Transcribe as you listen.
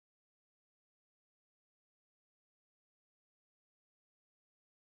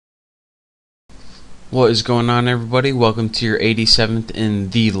What is going on, everybody? Welcome to your 87th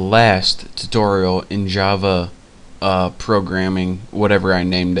and the last tutorial in Java programming, whatever I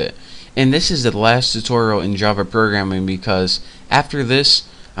named it. And this is the last tutorial in Java programming because after this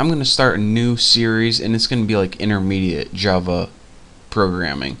I'm going to start a new series, and it's going to be like intermediate Java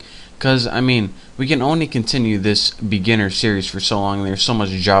programming. Because, I mean, we can only continue this beginner series for so long. There's so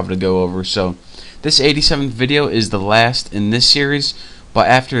much Java to go over. So this 87th video is the last in this series. But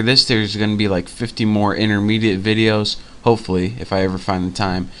after this, there's going to be like 50 more intermediate videos, hopefully, if I ever find the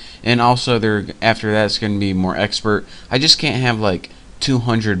time. And also, after that, it's going to be more expert. I just can't have like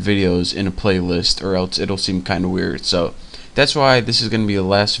 200 videos in a playlist, or else it'll seem kind of weird. So that's why this is going to be the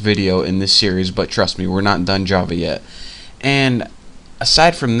last video in this series. But trust me, we're not done Java yet. And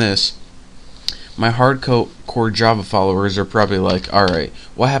aside from this, my hardcore Java followers are probably like, alright,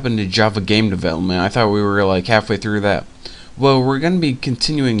 what happened to Java game development? I thought we were like halfway through that. Well, we're going to be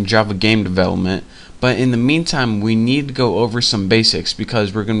continuing Java game development, but in the meantime we need to go over some basics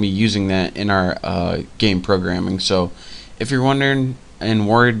because we're going to be using that in our game programming. So if you're wondering and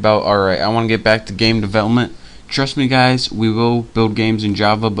worried about, alright, I want to get back to game development, trust me guys, we will build games in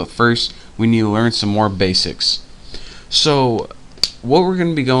Java, but first we need to learn some more basics. So what we're going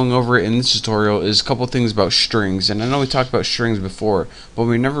to be going over in this tutorial is a couple things about strings. And I know we talked about strings before, but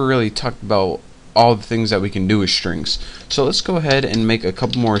we never really talked about all the things that we can do with strings. So let's go ahead and make a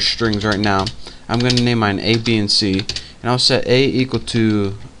couple more strings right now. I'm going to name mine A, B, and C, and I'll set A equal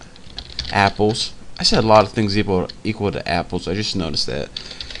to apples. I said a lot of things equal to apples. I just noticed that.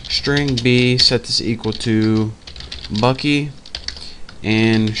 String B, set this equal to Bucky,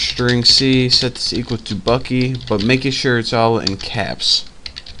 and string C, set this equal to Bucky, but making sure it's all in caps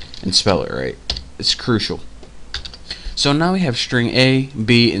and spell it right. It's crucial. So now we have string A,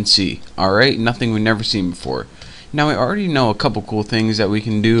 B, and C. Alright, nothing we've never seen before. Now we already know a couple cool things that we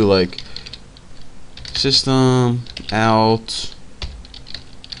can do, like system out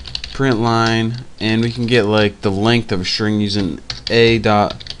print line, and we can get like the length of a string using a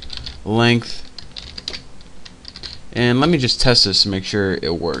dot length. And let me just test this to make sure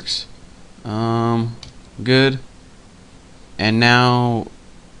it works. Good. And now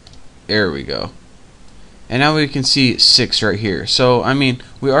there we go. And now we can see 6 right here. So I mean,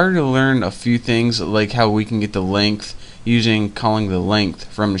 we already learned a few things, like how we can get the length using calling the length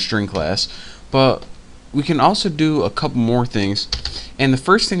from the string class, but we can also do a couple more things. And the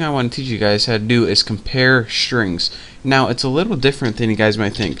first thing I want to teach you guys how to do is compare strings. Now it's a little different than you guys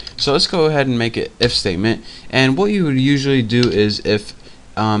might think. So let's go ahead and make an if statement. And what you would usually do is if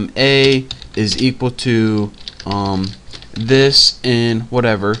A is equal to this in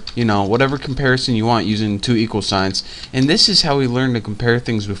whatever, whatever comparison you want using two equal signs. And this is how we learned to compare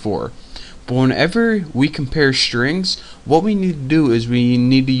things before. But whenever we compare strings, what we need to do is we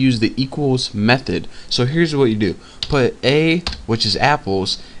need to use the equals method. So here's what you do. Put A, which is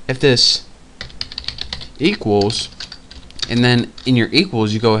apples, if this equals, and then in your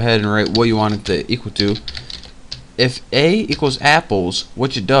equals you go ahead and write what you want it to equal to. If A equals apples,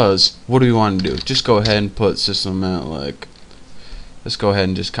 which it does, what do we want to do? Just go ahead and put system out, like, let's go ahead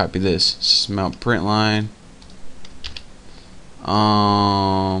and just copy this. System out print line.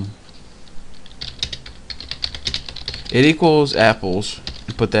 It equals apples.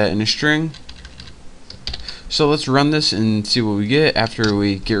 Put that in a string. So let's run this and see what we get after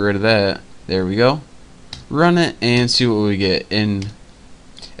we get rid of that. There we go. Run it and see what we get. And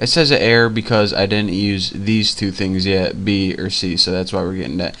it says an error because I didn't use these two things yet, B or C, so that's why we're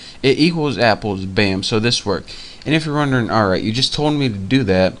getting that. It equals apples, bam, so this worked. And if you're wondering, alright, you just told me to do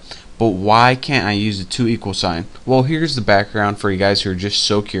that, but why can't I use the two equal sign? Well, here's the background for you guys who are just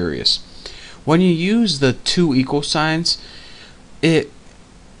so curious. When you use the two equal signs,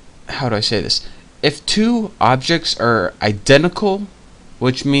 how do I say this? If two objects are identical,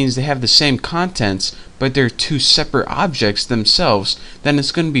 which means they have the same contents, but they're two separate objects themselves, then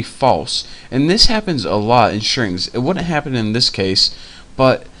it's going to be false. And this happens a lot in strings. It wouldn't happen in this case,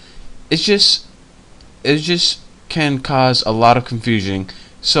 but it just can cause a lot of confusion.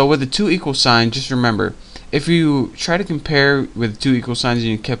 So with the two equal sign, just remember, if you try to compare with two equal signs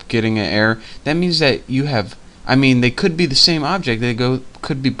and you kept getting an error, that means that you have, they could be the same object. They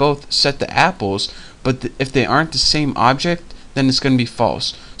could be both set to apples, but if they aren't the same object, then it's going to be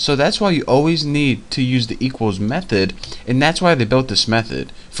false. So that's why you always need to use the equals method, and that's why they built this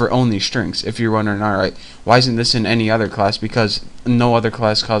method for only strings. If you're wondering, alright, why isn't this in any other class? Because no other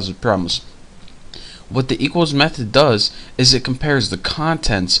class causes problems. What the equals method does is it compares the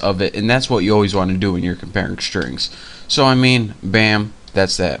contents of it, and that's what you always want to do when you're comparing strings. So bam,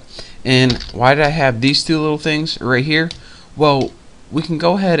 that's that. And why did I have these two little things right here? Well, we can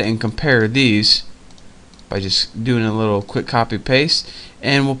go ahead and compare these by just doing a little quick copy paste,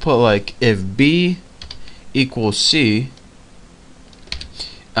 and we'll put like if B equals C.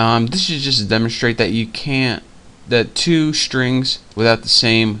 This is just to demonstrate that you can't, that two strings without the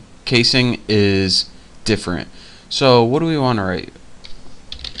same casing is different. So what do we want to write?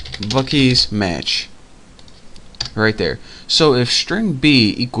 Bucky's match. Right there. So if string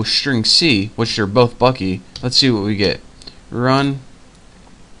B equals string C, which they're both Bucky, let's see what we get. Run,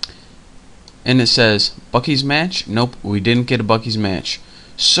 and it says Bucky's match. Nope, we didn't get a Bucky's match.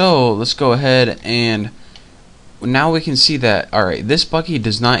 So let's go ahead, and now we can see that, alright, this Bucky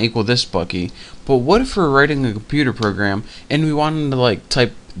does not equal this Bucky. But what if we're writing a computer program and we wanted to like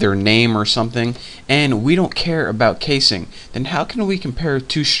type their name or something, and we don't care about casing? Then how can we compare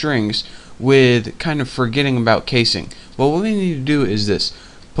two strings with kind of forgetting about casing? Well, what we need to do is this: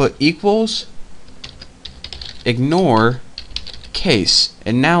 put equals, ignore, case,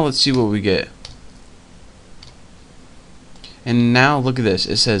 and now let's see what we get. And now look at this,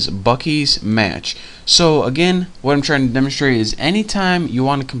 it says Bucky's match. So again, what I'm trying to demonstrate is anytime you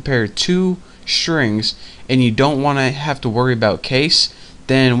want to compare two strings and you don't want to have to worry about case,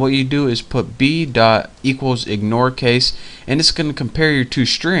 then what you do is put b dot equals ignore case, and it's going to compare your two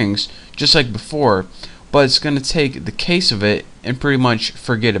strings just like before, but it's going to take the case of it and pretty much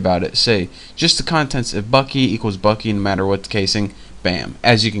forget about it. Say just the contents of Bucky equals Bucky no matter what the casing, bam,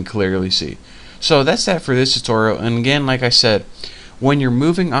 as you can clearly see. So that's that for this tutorial, and again, like I said, when you're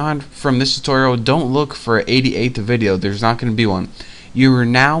moving on from this tutorial, don't look for an 88th video. There's not going to be one. You are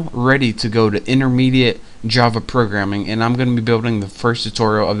now ready to go to intermediate Java programming, and I'm going to be building the first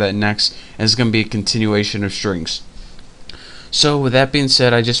tutorial of that next, and it's going to be a continuation of strings. So with that being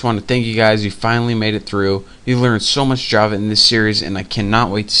said, I just want to thank you guys. You finally made it through. You learned so much Java in this series, and I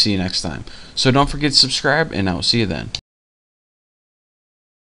cannot wait to see you next time. So don't forget to subscribe, and I will see you then.